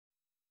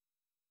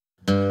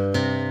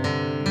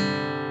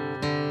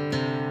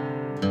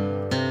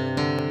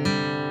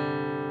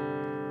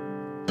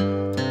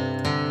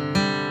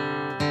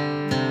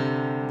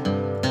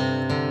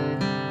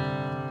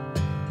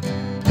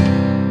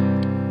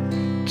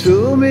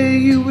told me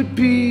you would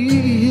be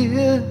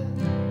here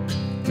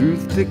through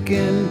thick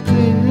and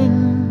thin.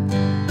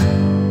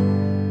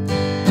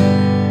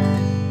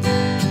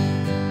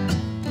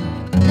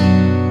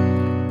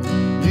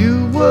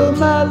 You were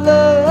my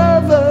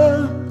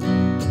lover,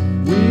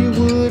 we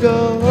would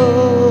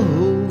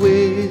always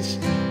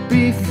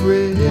be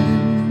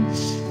friends.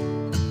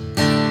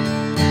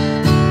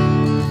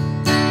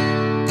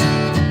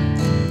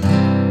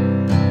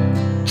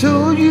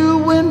 Told you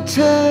when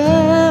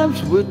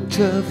times were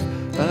tough,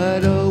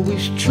 I'd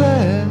always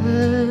try.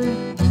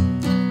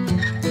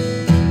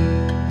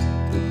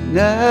 But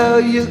now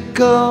you're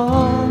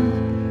gone,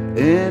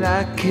 and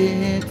I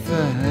can't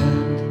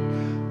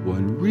find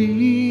one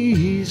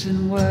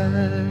reason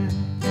why.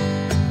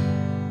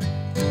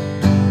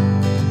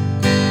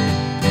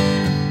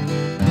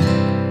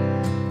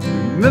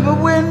 Remember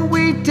when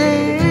we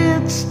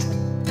danced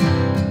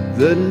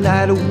the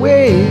night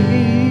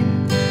away?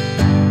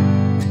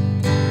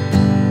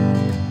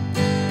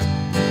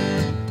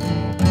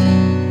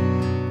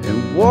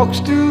 Walks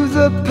through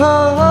the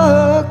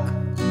park,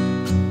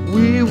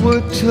 we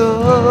would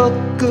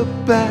talk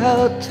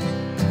about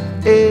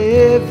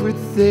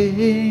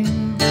everything.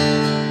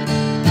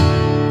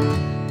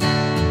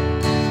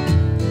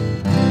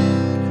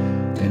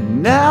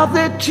 And now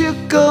that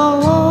you're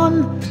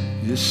gone,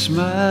 your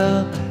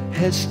smile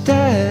has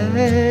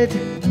died.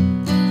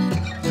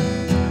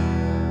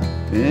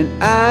 And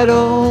I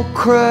don't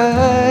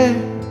cry,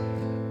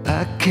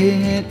 I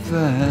can't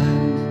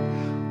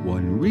find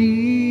one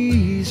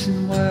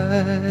reason why.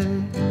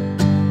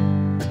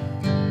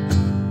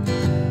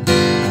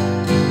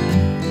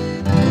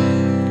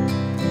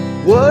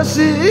 Was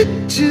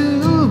it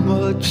too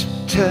much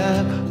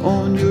time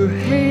on your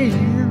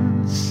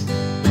hands?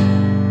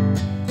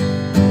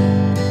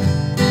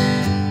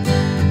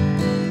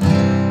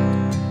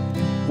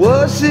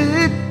 Was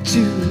it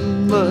too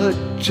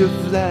much of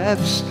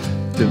life's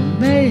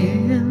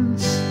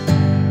demands?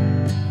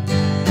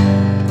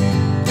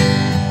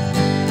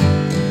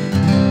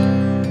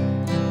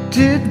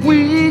 Did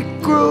we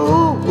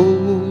grow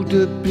old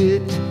a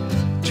bit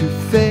too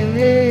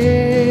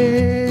fast?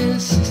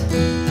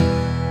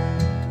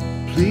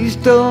 Please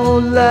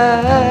don't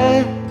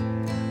lie,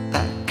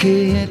 I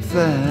can't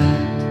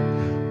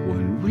find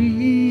one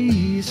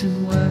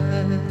reason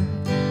why.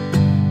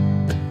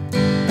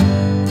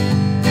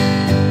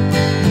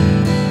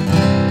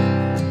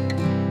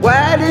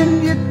 Why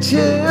didn't you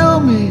tell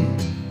me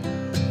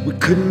we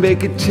couldn't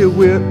make it till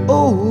we're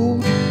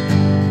old?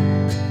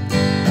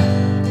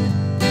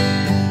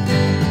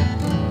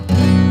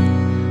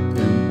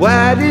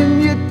 Why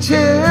didn't you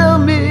tell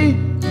me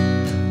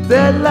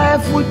that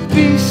life would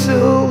be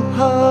so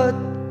hard,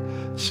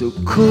 so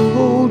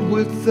cold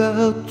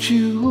without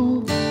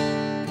you?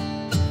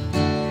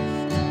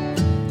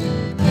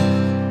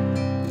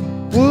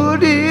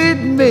 Would it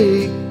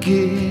make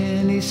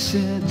any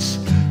sense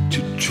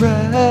to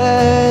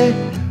try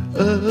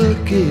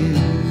again?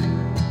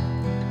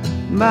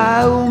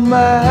 My oh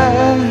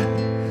my,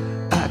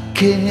 I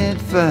can't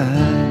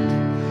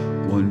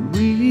find one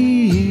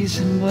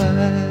reason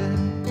why.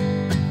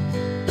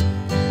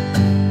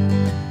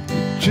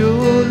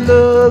 Your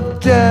love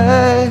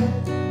died.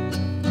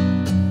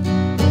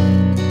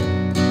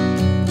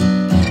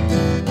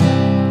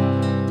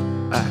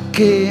 I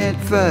can't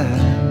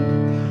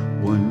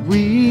find one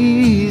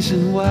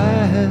reason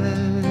why.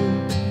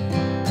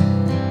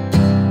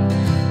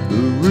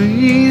 The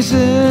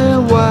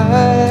reason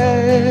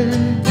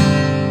why.